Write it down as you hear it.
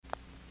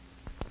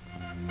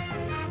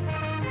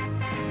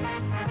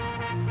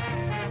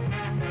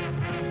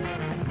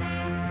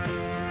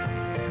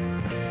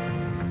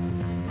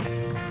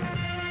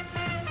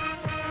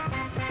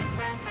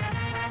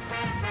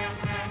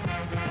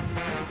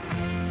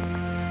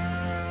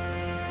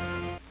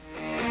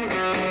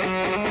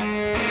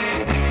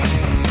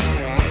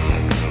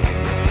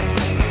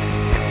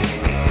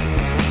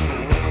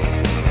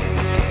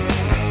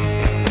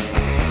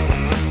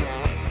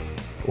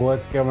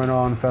What's going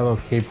on, fellow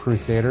Cape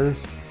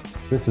Crusaders?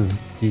 This is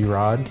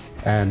G-Rod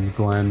and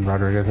Glenn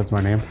Rodriguez, that's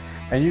my name.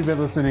 And you've been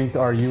listening to,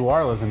 or you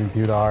are listening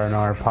to the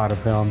R&R Pod of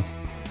Film.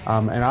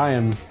 And I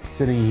am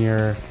sitting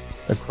here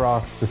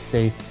across the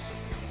states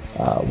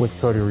with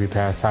Cody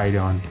Repass. How you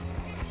doing?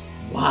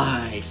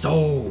 Why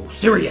so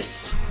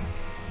serious?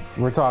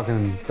 We're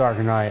talking Dark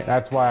Knight.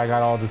 That's why I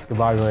got all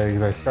discombobulated,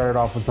 because I started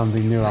off with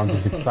something new. I'm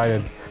just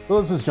excited. But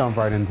let's just jump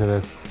right into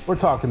this. We're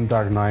talking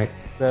Dark Knight,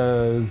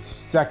 the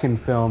second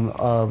film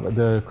of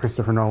the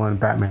Christopher Nolan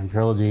Batman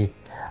trilogy.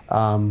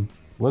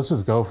 Let's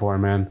just go for it,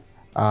 man.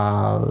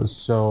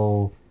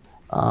 The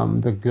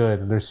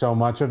good. There's so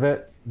much of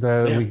it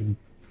that yeah. we.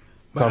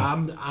 But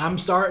I'm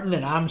starting,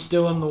 and I'm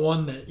still in the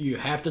one that you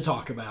have to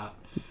talk about,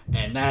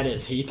 and that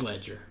is Heath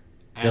Ledger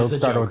as Let's the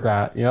start Joker. with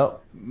that.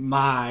 Yep.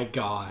 My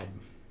God,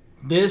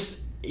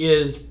 this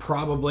is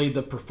probably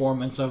the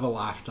performance of a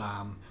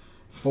lifetime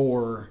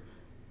for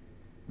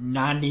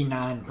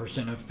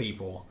 99% of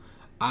people.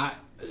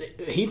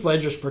 Heath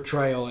Ledger's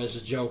portrayal as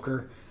a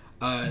Joker,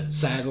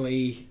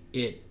 sadly,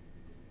 it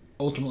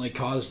ultimately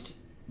caused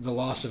the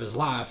loss of his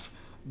life.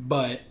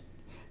 But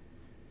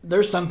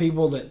there's some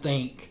people that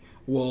think,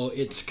 well,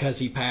 it's because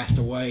he passed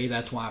away,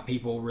 that's why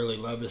people really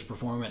love his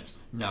performance.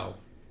 No.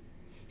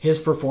 His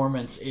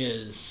performance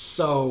is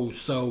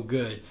so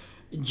good.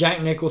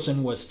 Jack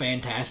Nicholson was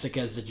fantastic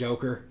as the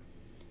Joker.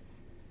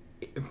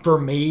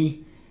 For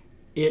me,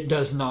 it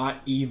does not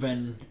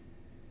even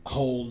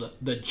hold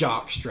the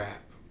jockstrap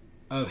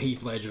of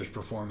Heath Ledger's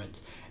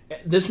performance.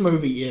 This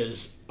movie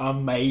is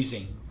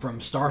amazing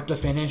from start to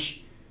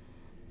finish,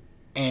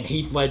 and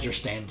Heath Ledger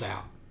stands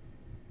out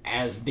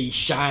as the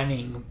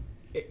shining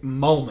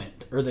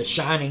moment, or the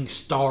shining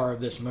star of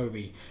this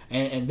movie.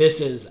 And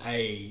this is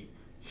a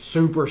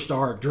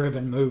superstar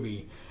driven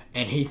movie,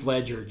 and Heath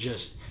Ledger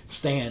just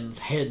stands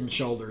head and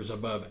shoulders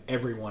above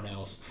everyone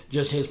else.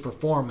 Just his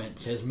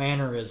performance, his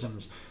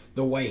mannerisms,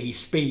 the way he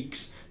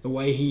speaks, the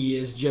way he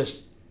is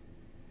just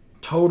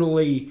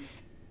totally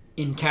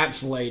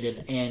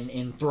encapsulated and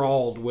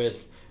enthralled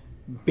with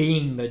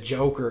being the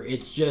Joker.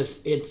 It's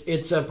just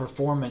it's a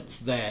performance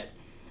that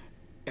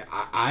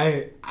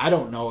I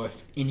don't know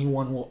if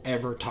anyone will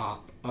ever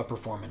top a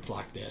performance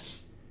like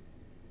this.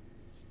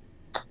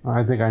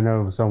 I think I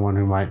know someone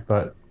who might,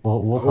 but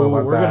we'll talk about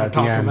that. We're going to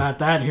talk about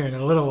that here in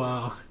a little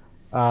while.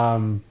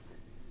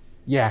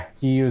 Yeah,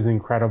 he was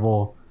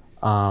incredible.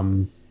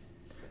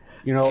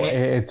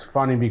 It's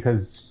funny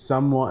because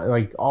someone,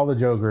 like all the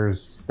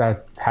Jokers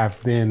that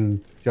have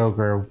been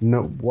Joker,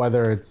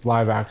 whether it's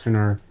live action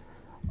or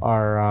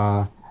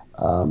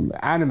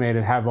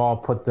animated, have all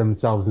put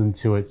themselves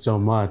into it so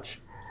much,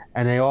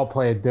 and they all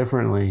play it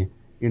differently.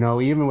 You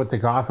know, even with the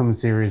Gotham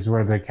series,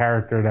 where the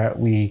character that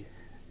we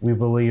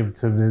believed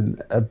to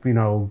have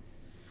been,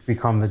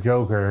 become the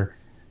Joker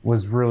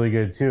was really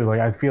good too. Like,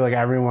 I feel like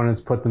everyone has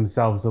put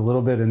themselves a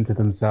little bit into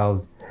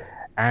themselves.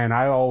 And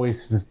I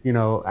always,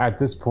 at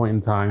this point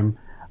in time,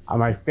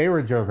 my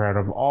favorite Joker out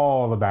of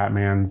all the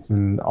Batmans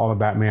and all the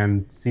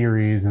Batman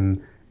series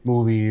and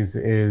movies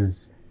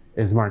is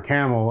Mark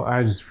Hamill.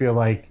 I just feel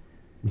like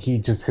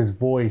his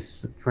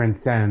voice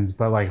transcends.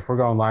 But like, if we're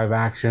going live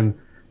action,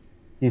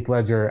 Heath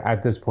Ledger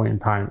at this point in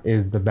time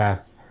is the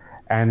best.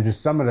 And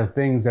just some of the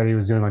things that he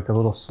was doing, like the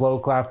little slow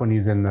clap when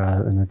he's in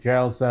the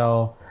jail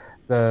cell,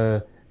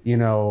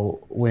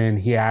 when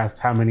he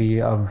asks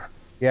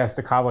he asked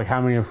the cop, like,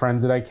 how many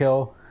friends did I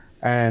kill?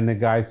 And the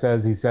guy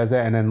says it,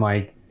 and then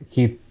like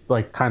he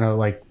like kind of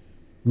like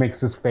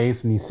makes his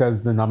face and he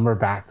says the number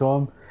back to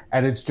him.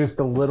 And it's just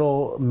the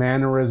little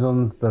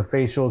mannerisms, the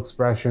facial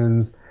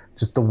expressions,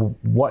 just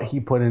what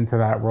he put into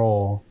that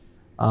role.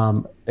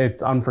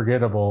 It's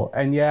unforgettable.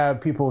 And yeah,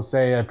 people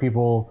say that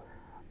people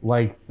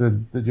like the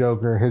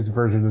Joker, his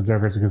version of the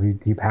Joker, is because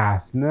he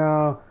passed.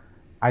 No,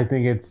 I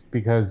think it's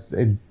because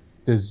it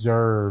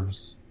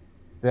deserves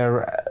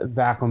the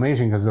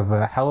acclamation because of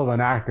a hell of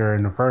an actor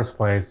in the first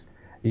place.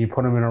 You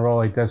put him in a role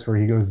like this where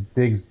he goes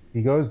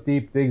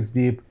deep, digs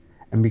deep,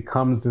 and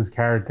becomes this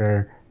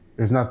character.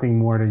 There's nothing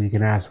more that you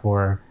can ask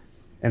for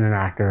in an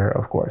actor,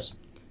 of course.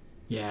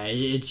 Yeah,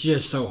 it's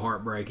just so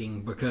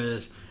heartbreaking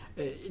because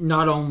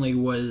not only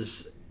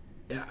was,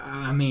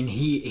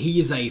 he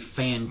is a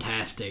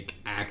fantastic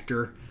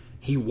actor.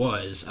 He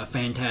was a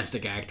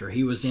fantastic actor.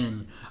 He was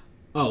in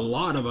a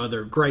lot of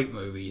other great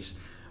movies,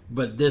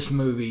 but this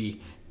movie,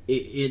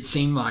 it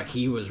seemed like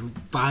he was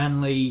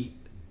finally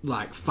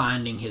like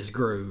finding his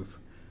groove,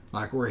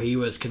 like where he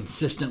was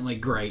consistently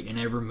great in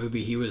every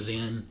movie he was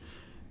in.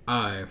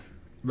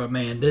 But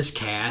man, this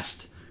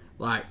cast,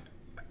 like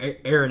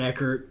Aaron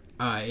Eckhart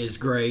is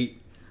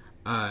great.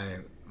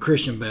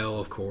 Christian Bale,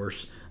 of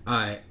course.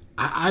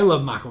 I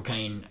love Michael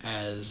Caine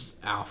as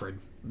Alfred.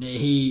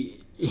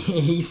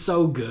 He's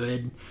so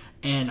good,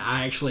 and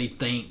I actually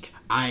think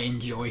I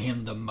enjoy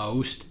him the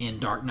most in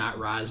Dark Knight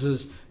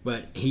Rises,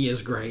 but he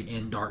is great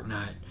in Dark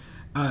Knight.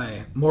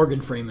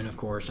 Morgan Freeman, of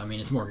course.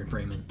 It's Morgan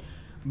Freeman.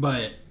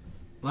 But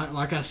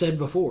like I said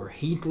before,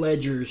 Heath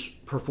Ledger's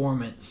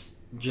performance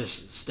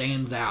just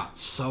stands out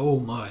so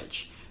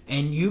much.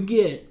 And you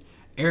get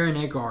Aaron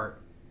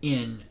Eckhart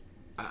in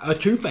a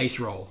Two-Face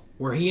role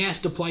where he has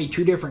to play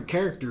two different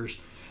characters,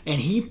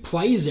 and he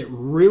plays it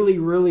really,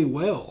 really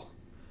well.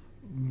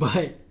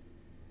 But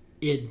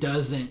it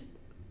doesn't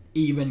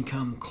even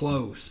come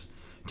close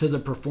to the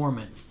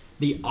performance.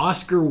 The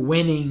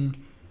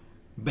Oscar-winning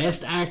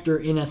Best Actor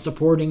in a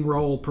Supporting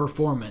Role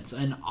performance,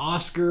 an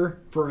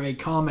Oscar for a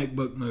comic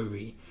book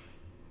movie.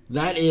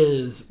 That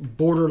is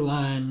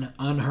borderline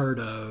unheard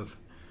of.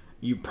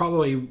 You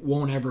probably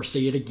won't ever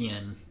see it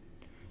again.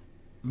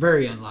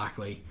 Very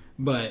unlikely.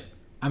 But,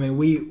 I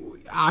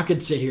mean, I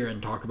could sit here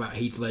and talk about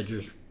Heath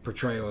Ledger's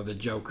portrayal of the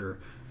Joker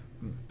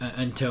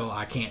until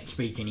I can't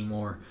speak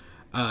anymore.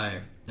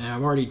 And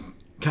I've already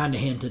kind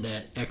of hinted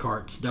at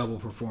Eckhart's dual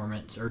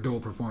performance.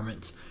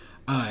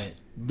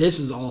 This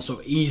is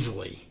also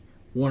easily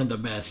one of the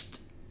best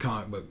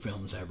comic book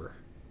films ever.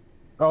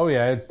 Oh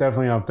yeah, it's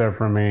definitely up there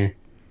for me.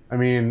 I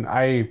mean,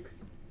 I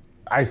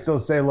still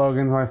say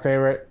Logan's my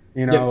favorite.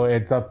 You know,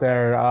 yep. It's up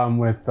there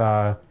with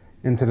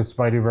Into the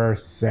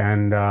Spider-Verse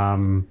and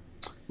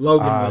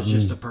Logan was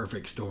just a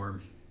perfect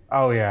storm.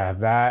 Oh yeah,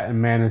 that and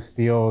Man of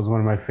Steel is one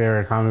of my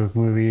favorite comic book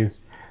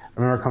movies. I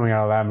remember coming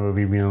out of that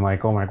movie being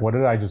like, oh my, what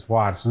did I just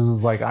watch? This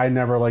is like, I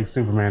never liked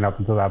Superman up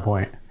until that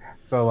point.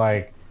 So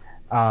like,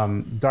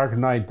 Dark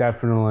Knight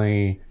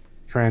definitely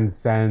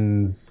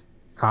transcends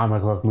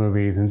comic book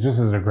movies and just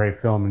is a great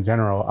film in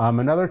general.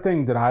 Another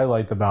thing that I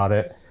liked about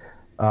it,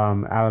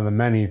 out of the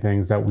many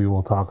things that we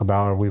will talk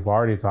about or we've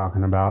already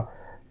talking about,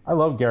 I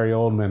love Gary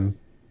Oldman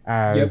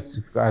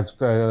as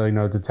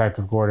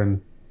Detective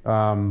Gordon,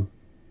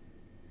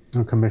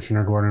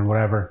 Commissioner Gordon,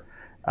 whatever.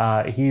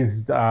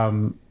 He's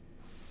a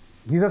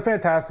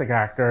fantastic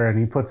actor and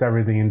he puts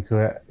everything into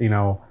it,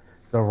 the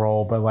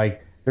role. But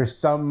like, there's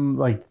some,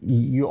 like,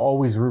 you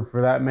always root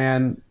for that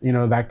man,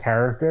 that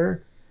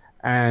character,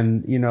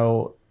 and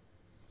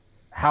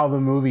how the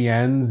movie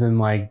ends and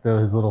like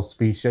his little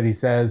speech that he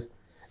says,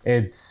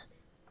 he's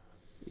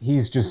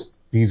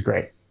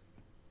great.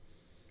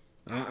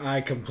 I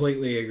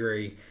completely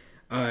agree.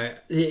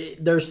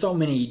 There's so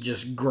many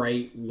just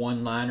great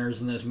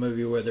one-liners in this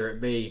movie, whether it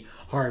be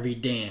Harvey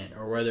Dent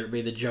or whether it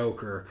be the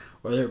Joker,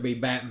 whether it be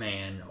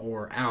Batman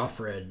or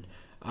Alfred.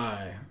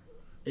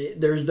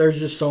 There's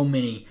just so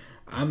many.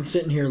 I'm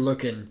sitting here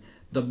looking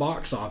the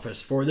box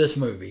office for this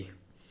movie.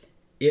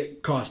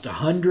 It cost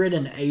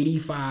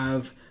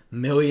 $185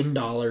 million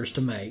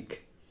to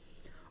make.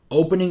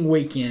 Opening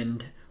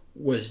weekend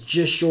was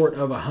just short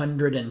of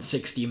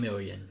 $160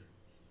 million.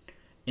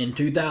 In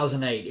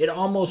 2008, it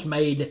almost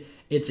made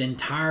its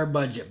entire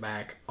budget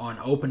back on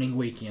opening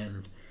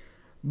weekend,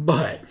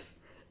 but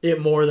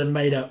it more than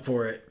made up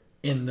for it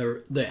in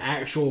the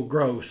actual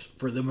gross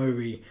for the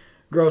movie.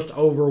 Grossed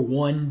over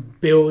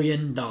 $1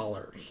 billion.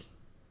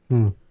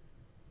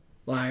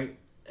 Like,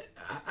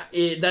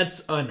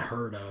 that's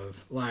unheard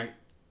of. Like,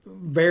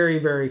 very,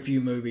 very few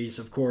movies.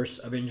 Of course,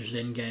 Avengers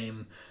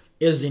Endgame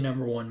is the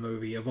number one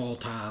movie of all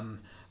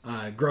time,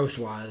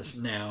 gross-wise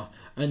now,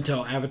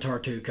 until Avatar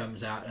 2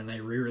 comes out and they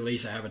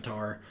re-release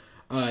Avatar.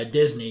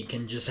 Disney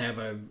can just have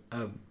a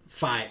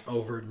fight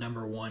over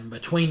number one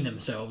between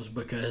themselves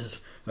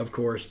because, of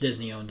course,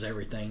 Disney owns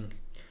everything,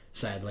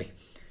 sadly.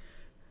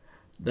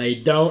 They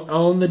don't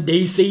own the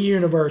DC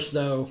universe,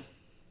 though.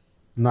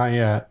 Not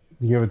yet.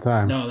 Give it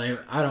time. No,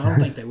 I don't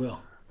think they will.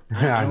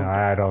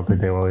 I don't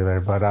think they will either.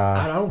 But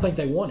I don't think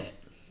they want it.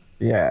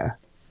 Yeah.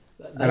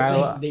 They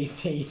think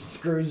DC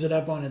screws it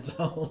up on its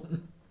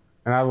own.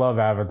 And I love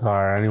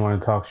Avatar. Anyone who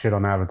talks shit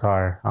on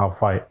Avatar, I'll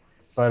fight.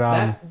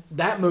 But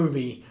that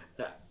movie,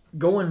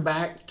 going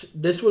back,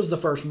 this was the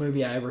first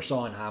movie I ever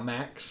saw in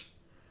IMAX.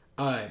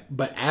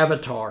 But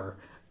Avatar,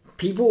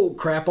 people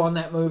crap on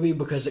that movie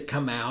because it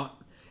come out.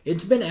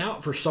 It's been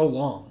out for so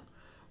long,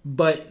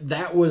 but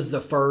that was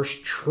the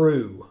first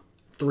true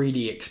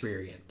 3D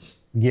experience.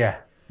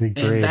 Yeah, agreed.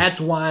 And that's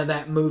why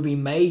that movie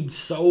made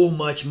so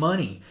much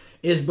money,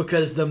 is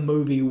because the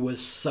movie was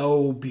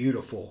so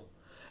beautiful.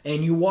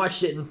 And you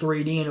watched it in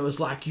 3D and it was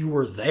like you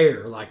were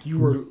there, like you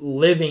were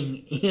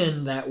living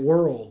in that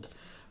world.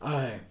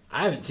 I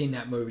haven't seen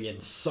that movie in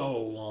so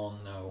long,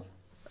 though.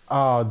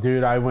 Oh,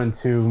 dude, I went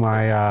to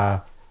my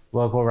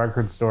local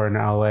record store in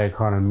LA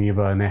called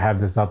Amoeba, and they have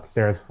this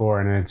upstairs floor,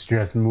 and it's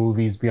just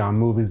movies beyond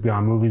movies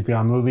beyond movies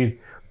beyond movies.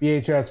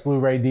 VHS,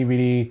 Blu-ray,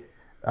 DVD,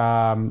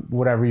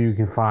 whatever you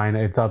can find,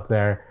 it's up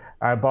there.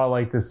 I bought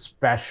like this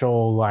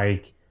special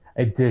like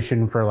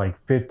edition for like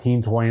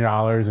 $15,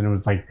 $20, and it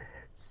was like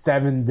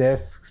 7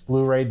 discs,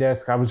 Blu-ray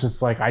disc. I was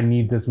just like, I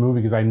need this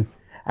movie because I,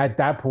 at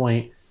that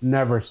point,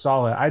 never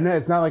saw it. I know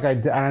it's not like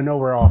I know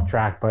we're off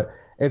track, but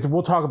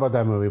we'll talk about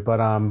that movie.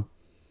 But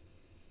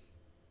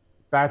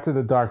back to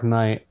The Dark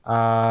Knight.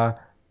 I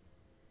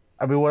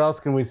mean, what else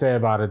can we say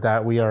about it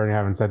that we already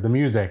haven't said? The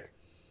music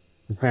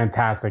is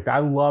fantastic. I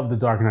love the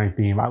Dark Knight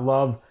theme. I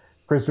love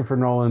Christopher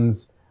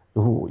Nolan's,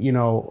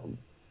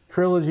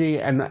 trilogy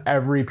and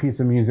every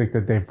piece of music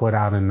that they put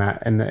out in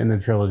the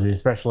trilogy,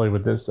 especially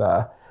with this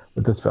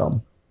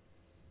film.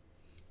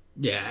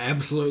 Yeah,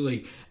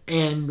 absolutely.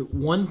 And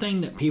one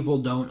thing that people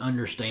don't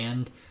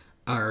understand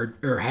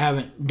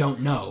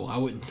don't know, I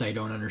wouldn't say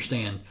don't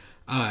understand,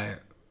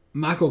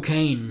 Michael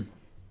Caine,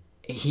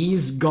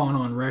 he's gone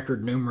on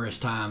record numerous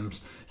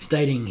times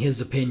stating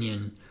his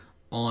opinion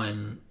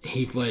on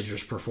Heath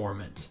Ledger's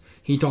performance.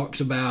 He talks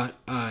about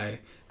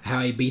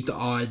how he beat the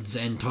odds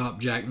and topped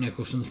Jack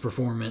Nicholson's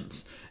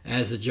performance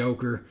as a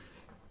Joker.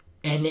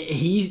 And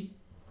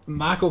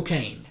Michael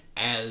Caine,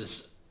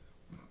 as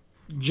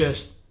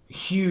just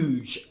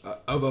huge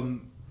of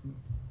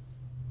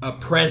a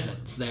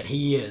presence that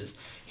he is,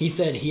 he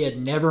said he had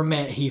never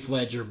met Heath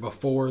Ledger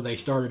before they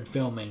started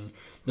filming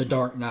The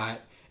Dark Knight.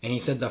 And he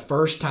said the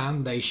first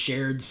time they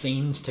shared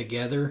scenes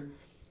together,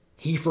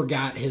 he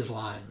forgot his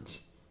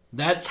lines.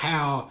 That's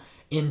how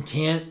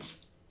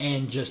intense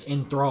and just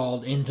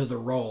enthralled into the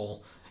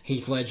role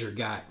Heath Ledger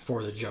got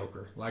for the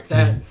Joker. Like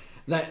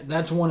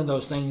that's one of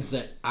those things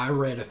that I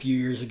read a few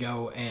years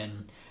ago,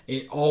 and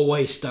it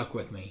always stuck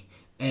with me.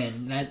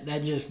 And that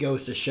just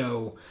goes to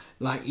show,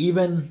 like,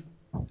 even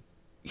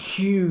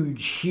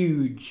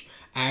huge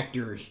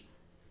actors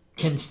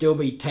can still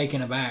be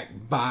taken aback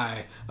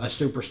by a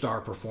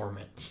superstar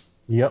performance.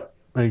 Yep,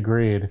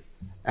 agreed.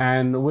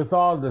 And with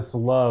all this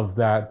love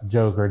that the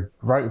Joker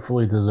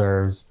rightfully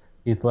deserves,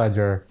 Heath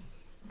Ledger,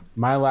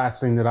 my last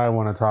thing that I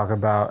want to talk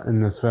about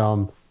in this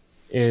film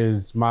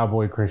is my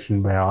boy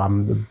Christian Bale.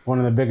 I'm one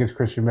of the biggest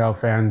Christian Bale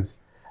fans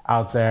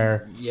out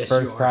there. Yes,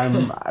 first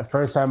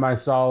time I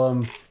saw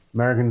him,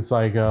 American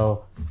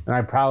Psycho, and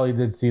I probably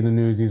did see the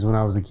Newsies when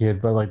I was a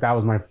kid, but like that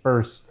was my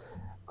first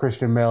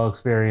Christian Bale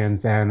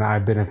experience, and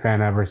I've been a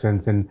fan ever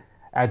since. And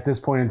at this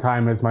point in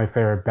time, it's my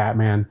favorite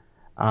Batman.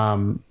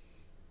 And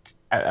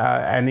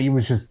he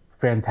was just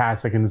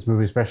fantastic in this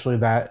movie, especially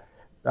that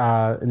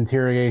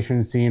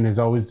interrogation scene is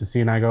always the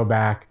scene I go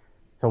back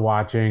to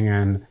watching,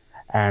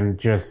 and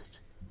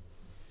just,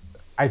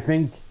 I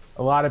think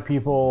a lot of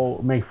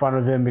people make fun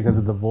of him because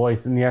of the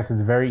voice, and yes,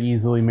 it's very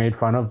easily made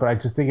fun of, but I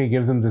just think it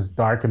gives him this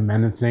dark and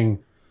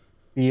menacing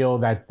feel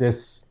that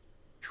this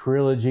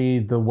trilogy,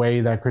 the way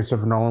that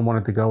Christopher Nolan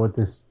wanted to go with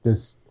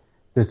this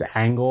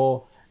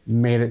angle,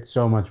 made it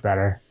so much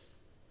better.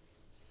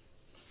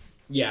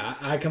 Yeah,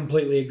 I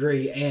completely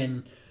agree.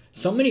 And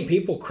so many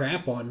people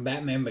crap on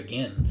Batman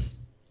Begins,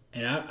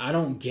 and I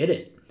don't get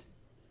it.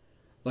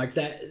 Like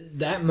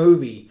that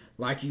movie,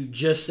 like you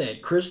just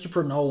said,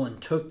 Christopher Nolan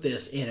took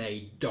this in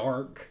a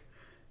dark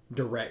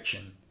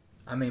direction.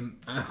 I mean,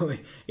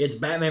 it's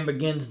Batman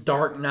Begins,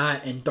 Dark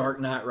Knight, and Dark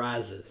Knight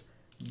Rises.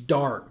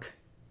 Dark.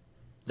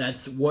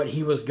 That's what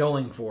he was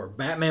going for.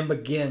 Batman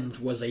Begins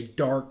was a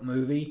dark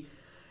movie.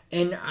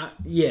 And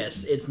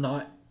yes, it's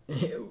not,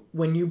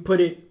 when you put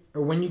it,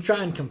 or when you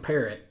try and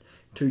compare it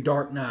to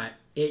Dark Knight,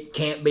 it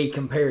can't be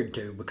compared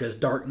to, because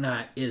Dark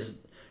Knight is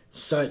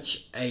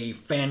such a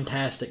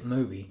fantastic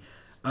movie.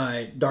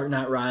 Dark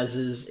Knight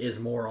Rises is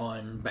more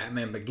on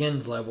Batman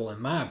Begins level, in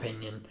my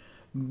opinion,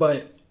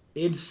 but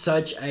it's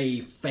such a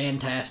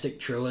fantastic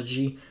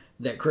trilogy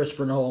that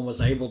Christopher Nolan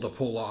was able to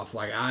pull off.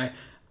 Like,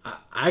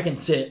 I can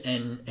sit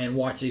and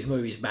watch these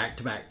movies back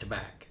to back to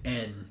back,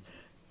 and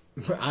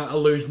I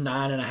lose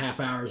 9.5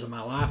 hours of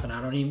my life, and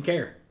I don't even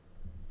care.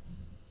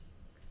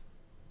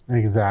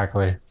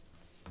 Exactly.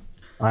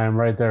 I am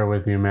right there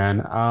with you, man.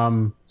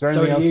 Is there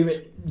So anything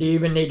else? Do you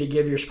even need to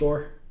give your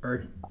score,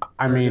 or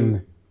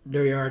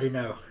do you already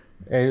know?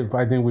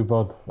 I think we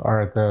both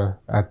are at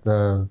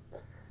the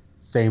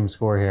same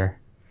score here.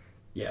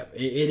 Yeah,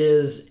 it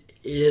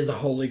is a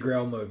holy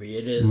grail movie.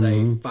 It is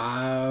a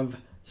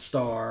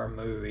 5-star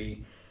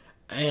movie,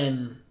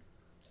 and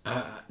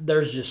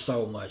there's just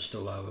so much to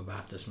love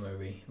about this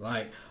movie.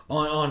 Like,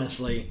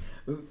 honestly,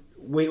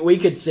 we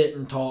could sit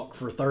and talk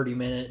for 30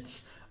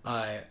 minutes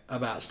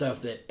about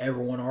stuff that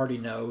everyone already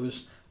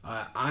knows.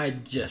 I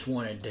just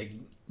wanted to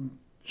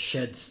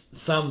shed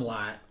some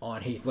light on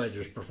Heath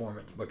Ledger's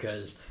performance,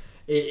 because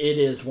it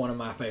is one of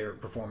my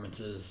favorite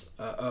performances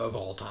of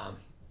all time.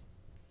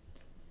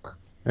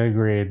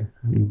 Agreed.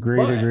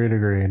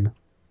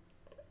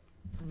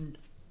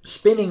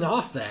 Spinning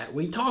off that,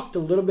 we talked a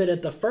little bit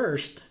at the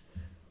first.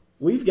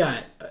 We've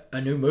got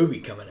a new movie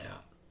coming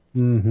out.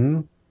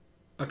 Mm-hmm.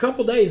 A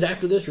couple days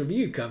after this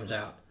review comes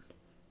out,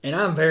 and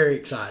I'm very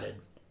excited.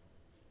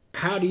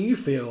 How do you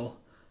feel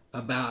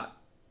about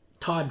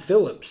Todd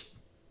Phillips,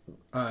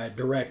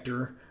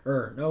 director?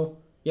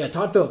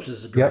 Todd Phillips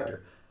is the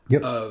director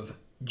of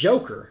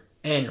Joker,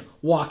 and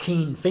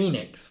Joaquin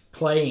Phoenix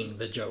playing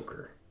the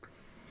Joker.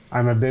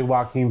 I'm a big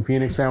Joaquin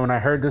Phoenix fan. When I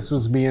heard this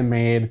was being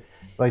made,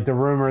 like, the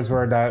rumors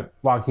were that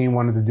Joaquin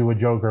wanted to do a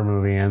Joker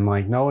movie, and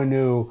like no one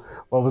knew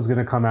what was going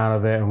to come out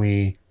of it,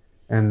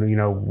 and you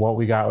know what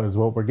we got was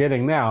what we're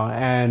getting now.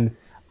 And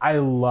I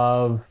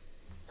love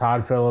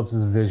Todd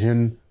Phillips'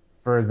 vision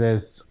for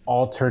this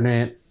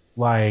alternate,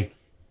 like,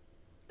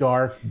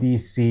 dark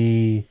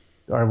DC,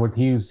 or what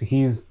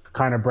he's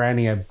kind of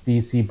branding a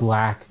DC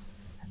Black,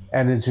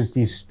 and it's just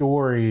these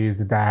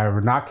stories that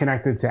are not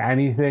connected to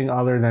anything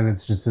other than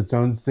it's just its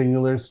own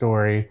singular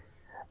story,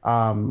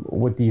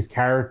 with these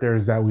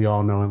characters that we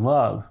all know and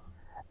love.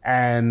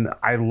 And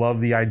I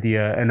love the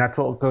idea, and that's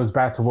what goes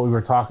back to what we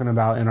were talking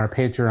about in our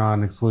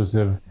Patreon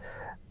exclusive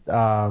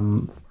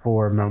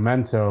for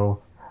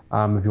Memento.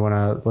 If you want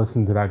to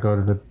listen to that, go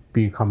to the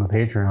become a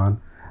Patreon.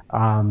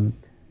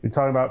 We're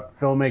talking about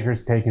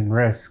filmmakers taking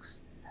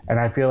risks, and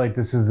I feel like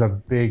this is a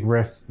big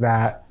risk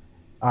that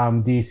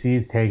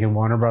DC's taking,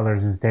 Warner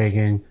Brothers is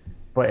taking,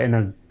 but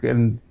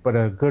but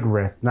a good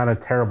risk, not a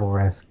terrible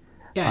risk.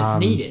 Yeah, it's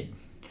needed.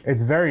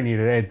 It's very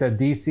needed. The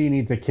DC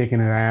needs a kick in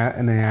the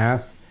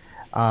ass.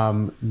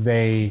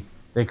 They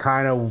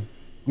kind of,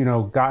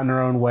 got in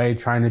their own way,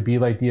 trying to be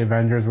like the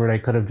Avengers, where they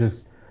could have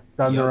just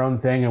done their own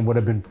thing and would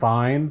have been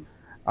fine.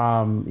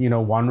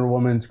 Wonder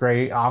Woman's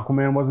great.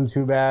 Aquaman wasn't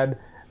too bad.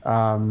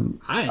 I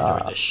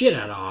enjoyed the shit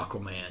out of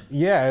Aquaman.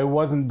 Yeah, it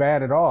wasn't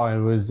bad at all. It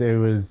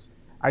was.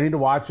 I need to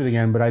watch it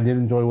again, but I did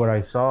enjoy what I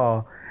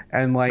saw.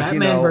 And like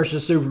Batman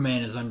versus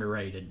Superman is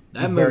underrated.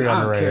 That movie,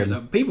 I don't care.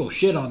 The people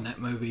shit on that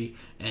movie,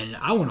 and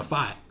I want to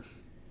fight.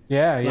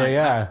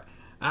 Yeah.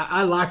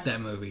 I like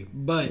that movie,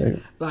 but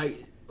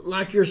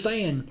like you're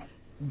saying,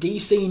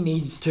 DC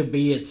needs to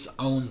be its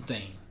own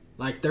thing.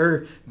 Like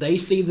they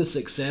see the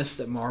success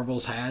that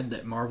Marvel's had,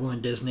 that Marvel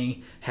and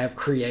Disney have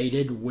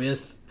created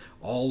with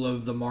all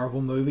of the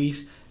Marvel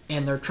movies,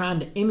 and they're trying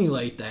to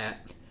emulate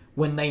that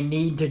when they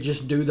need to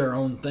just do their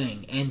own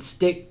thing and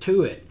stick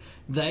to it.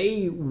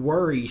 They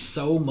worry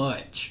so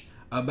much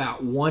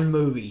about one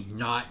movie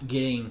not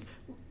getting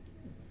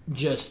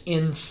just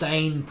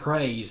insane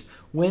praise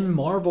when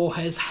Marvel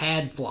has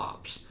had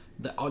flops.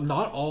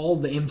 Not all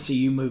the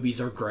MCU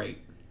movies are great.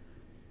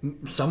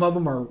 Some of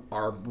them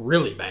are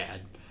really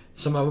bad.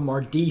 Some of them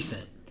are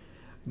decent.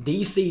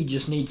 DC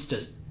just needs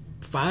to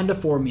find a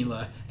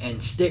formula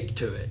and stick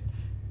to it.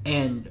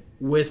 And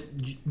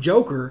with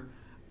Joker,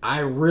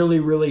 I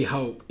really, really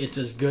hope it's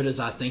as good as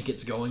I think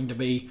it's going to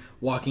be.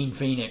 Joaquin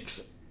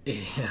Phoenix,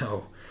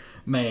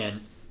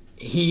 man,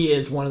 he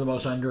is one of the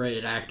most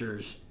underrated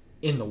actors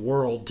in the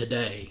world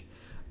today.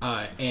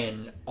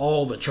 And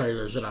all the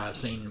trailers that I've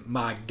seen,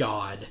 my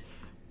God,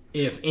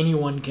 if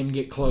anyone can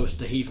get close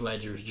to Heath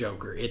Ledger's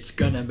Joker, it's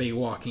going to be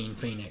Joaquin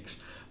Phoenix.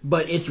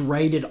 But it's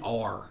rated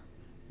R.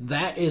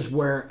 That is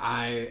where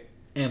I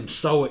am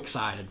so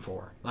excited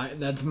for. Like,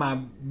 that's my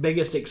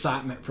biggest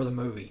excitement for the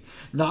movie.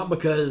 Not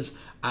because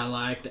I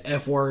like the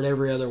F word,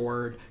 every other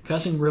word.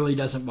 Cussing really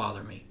doesn't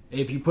bother me.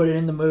 If you put it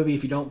in the movie,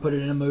 if you don't put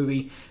it in a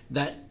movie,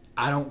 that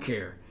I don't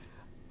care.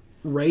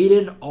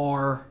 Rated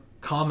R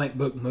comic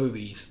book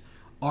movies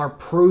are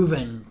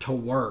proven to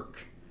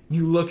work.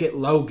 You look at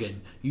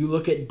Logan, you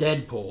look at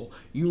Deadpool,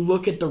 you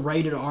look at the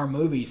rated R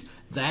movies.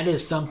 That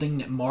is something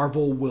that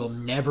Marvel will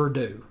never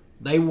do.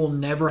 They will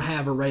never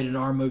have a rated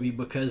R movie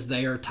because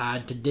they are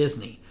tied to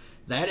Disney.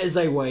 That is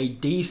a way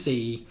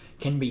DC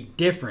can be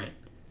different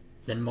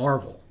than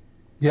Marvel.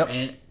 Yep.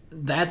 And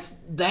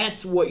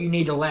that's what you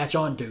need to latch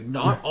on to.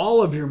 Not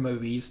all of your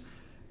movies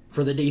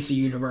for the DC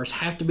universe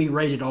have to be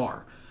rated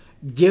R.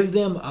 Give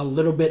them a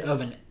little bit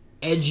of an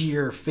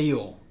edgier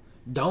feel.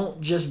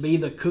 Don't just be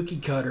the cookie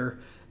cutter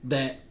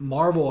that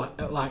Marvel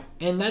like.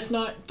 And that's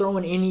not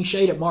throwing any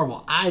shade at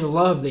Marvel. I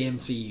love the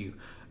MCU,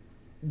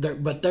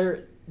 but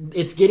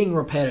it's getting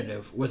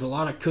repetitive with a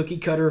lot of cookie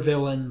cutter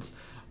villains.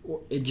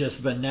 It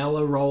just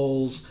vanilla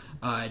roles.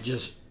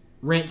 Just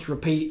rinse,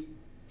 repeat,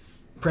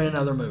 print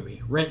another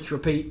movie. Rinse,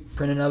 repeat,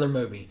 print another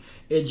movie.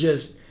 It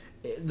just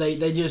they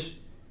just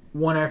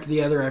one after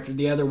the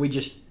other.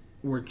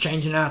 We're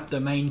changing out the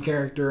main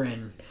character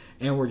and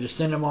we're just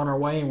sending them on our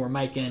way, and we're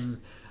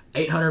making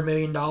 $800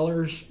 million.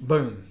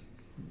 Boom.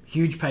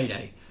 Huge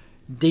payday.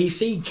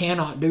 DC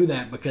cannot do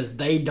that because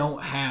they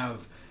don't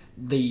have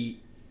the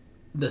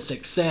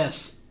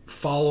success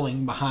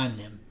following behind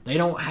them. They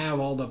don't have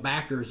all the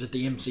backers that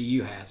the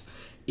MCU has.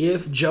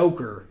 If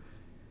Joker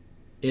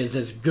is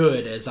as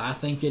good as I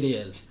think it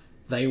is,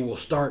 they will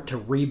start to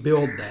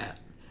rebuild that.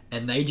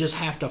 And they just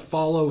have to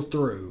follow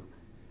through.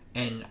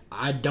 And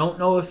I don't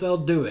know if they'll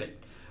do it,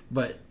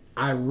 but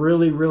I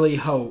really, really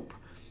hope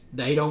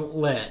they don't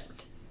let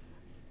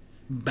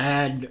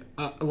bad,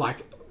 like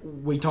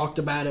we talked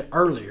about it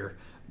earlier,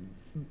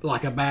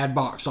 like a bad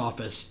box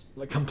office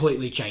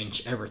completely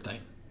change everything.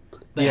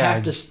 They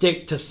have to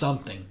stick to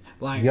something.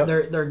 Like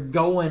they're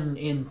going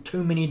in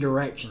too many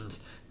directions.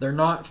 They're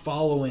not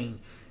following.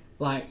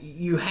 Like,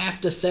 you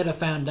have to set a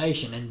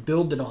foundation and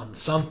build it on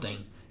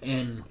something,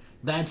 and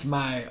that's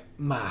my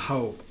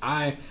hope.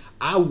 I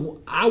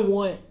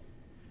want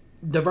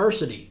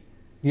diversity.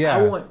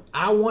 Yeah.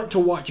 I want to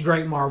watch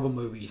great Marvel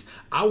movies.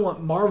 I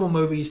want Marvel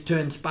movies to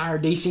inspire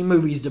DC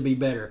movies to be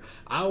better.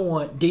 I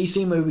want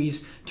DC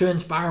movies to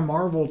inspire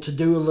Marvel to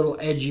do a little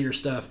edgier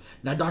stuff.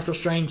 Now, Doctor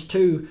Strange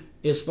 2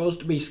 is supposed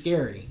to be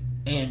scary,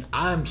 and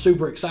I'm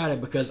super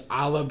excited because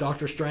I love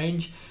Doctor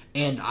Strange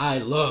and I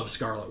love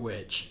Scarlet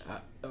Witch.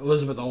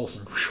 Elizabeth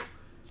Olsen.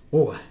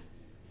 Boy,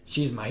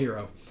 she's my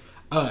hero.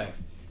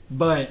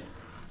 But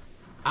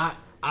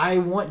I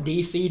want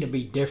DC to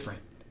be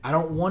different. I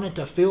don't want it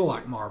to feel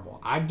like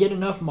Marvel. I get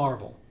enough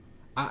Marvel.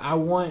 I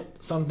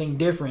want something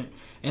different,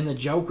 and the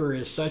Joker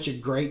is such a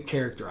great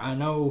character. I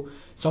know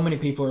so many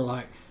people are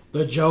like,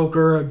 the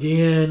Joker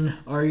again?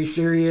 Are you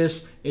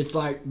serious? It's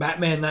like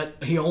Batman,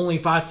 that he only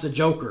fights the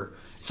Joker.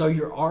 So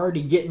you're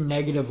already getting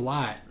negative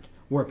light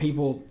where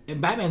people...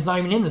 And Batman's not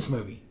even in this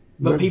movie.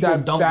 But people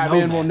don't Batman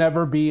know that. will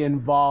never be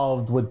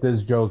involved with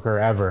this Joker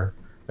ever,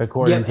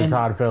 according to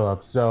Todd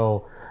Phillips.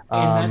 So,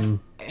 and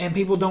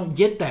people don't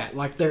get that.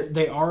 Like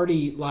they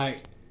already like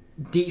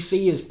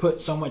DC has put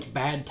so much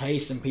bad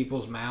taste in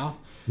people's mouth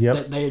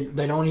that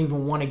they don't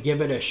even want to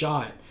give it a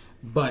shot.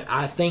 But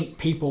I think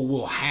people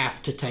will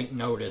have to take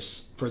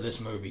notice for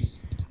this movie.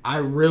 I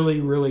really,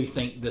 really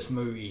think this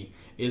movie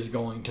is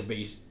going to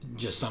be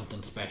just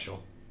something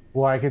special.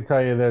 Well, I can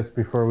tell you this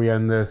before we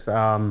end this.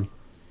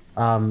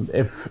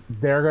 If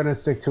they're going to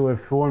stick to a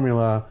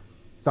formula,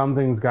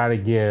 something's got to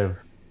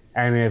give.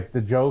 And if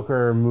the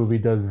Joker movie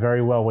does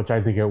very well, which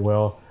I think it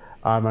will,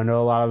 I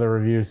know a lot of the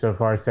reviews so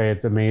far say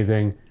it's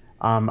amazing.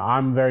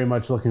 I'm very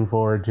much looking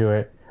forward to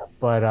it.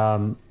 But,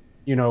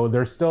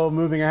 they're still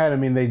moving ahead. I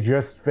mean, they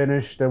just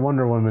finished a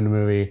Wonder Woman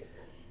movie.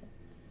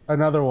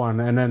 Another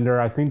one. And then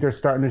I think they're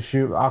starting to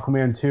shoot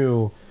Aquaman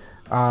 2.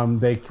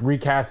 They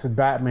recasted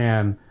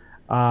Batman.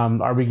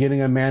 Are we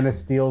getting a Man of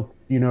Steel,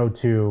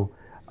 2?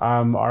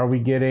 Are we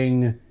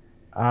getting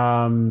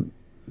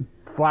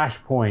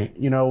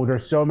Flashpoint?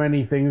 There's so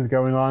many things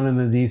going on in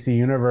the DC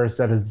universe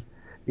that is,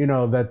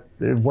 that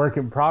work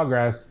in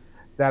progress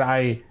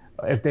that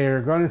if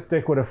they're going to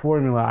stick with a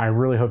formula, I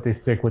really hope they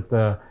stick with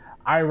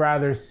I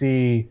rather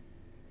see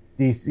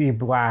DC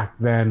Black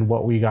than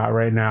what we got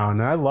right now.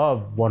 And I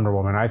love Wonder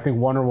Woman. I think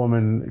Wonder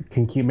Woman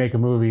can keep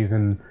making movies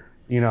and,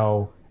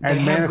 and they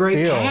Man have of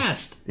great Steel,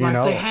 cast.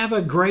 They have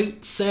a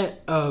great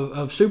set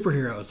of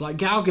superheroes. Like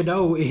Gal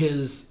Gadot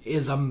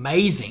is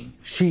amazing.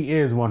 She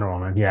is Wonder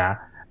Woman, yeah.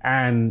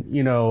 And,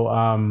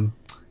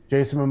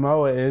 Jason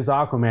Momoa is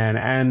Aquaman.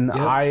 And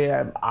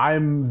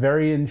I'm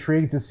very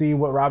intrigued to see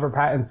what Robert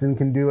Pattinson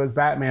can do as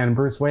Batman and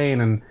Bruce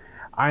Wayne. And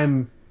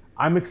I'm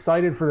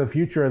excited for the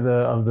future of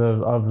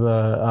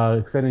the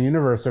extended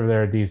universe over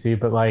there at DC.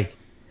 But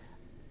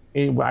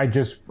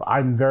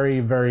I'm very,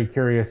 very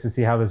curious to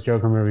see how this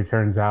Joker movie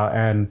turns out,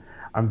 and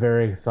I'm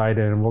very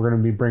excited, and we're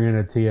going to be bringing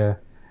it to you,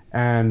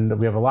 and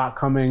we have a lot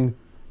coming.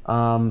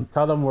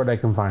 Tell them where they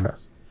can find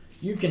us.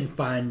 You can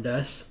find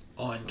us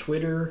on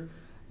Twitter,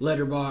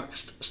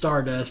 Letterboxd,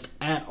 Stardust,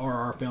 at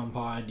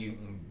RRFilmPod. You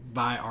can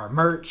buy our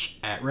merch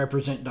at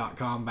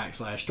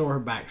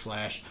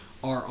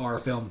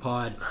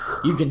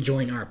represent.com/store/RRFilmPod. You can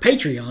join our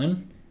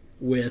Patreon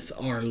with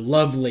our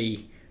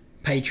lovely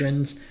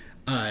patrons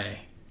at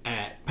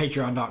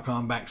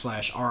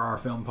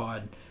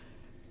patreon.com/RRFilmPod.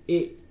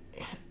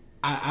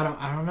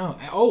 I don't know.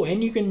 Oh,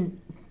 and you can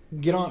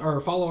get on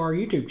or follow our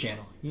YouTube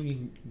channel. You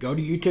can go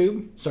to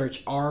YouTube,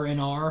 search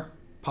R&R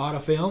Pod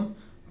of Film.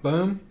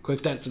 Boom,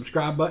 click that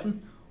subscribe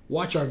button.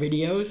 Watch our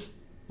videos,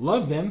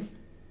 love them,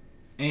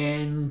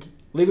 and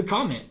leave a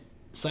comment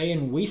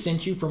saying we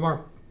sent you from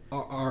our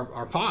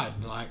pod.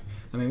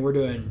 We're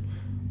doing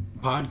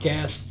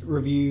podcast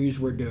reviews,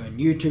 we're doing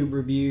YouTube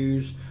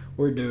reviews,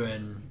 we're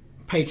doing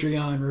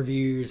Patreon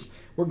reviews.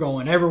 We're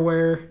going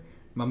everywhere.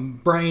 My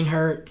brain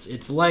hurts.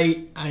 It's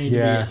late. I need to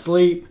be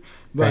asleep.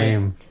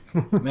 Same.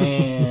 But,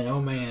 man,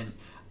 oh man.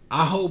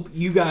 I hope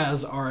you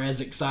guys are as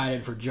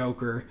excited for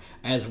Joker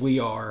as we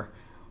are.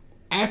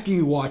 After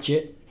you watch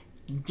it,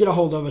 get a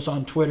hold of us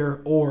on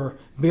Twitter or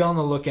be on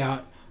the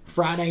lookout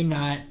Friday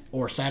night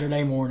or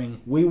Saturday morning.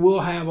 We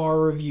will have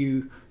our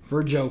review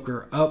for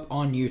Joker up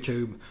on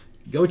YouTube.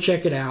 Go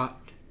check it out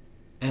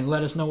and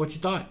let us know what you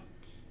thought.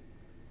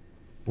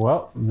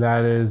 Well,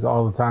 that is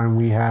all the time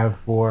we have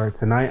for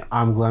tonight.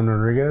 I'm Glenn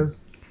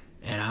Rodriguez.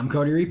 And I'm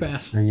Cody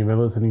Repass. And you've been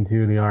listening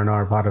to the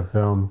R&R Pod of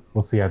Film.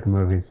 We'll see you at the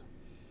movies.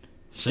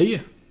 See ya.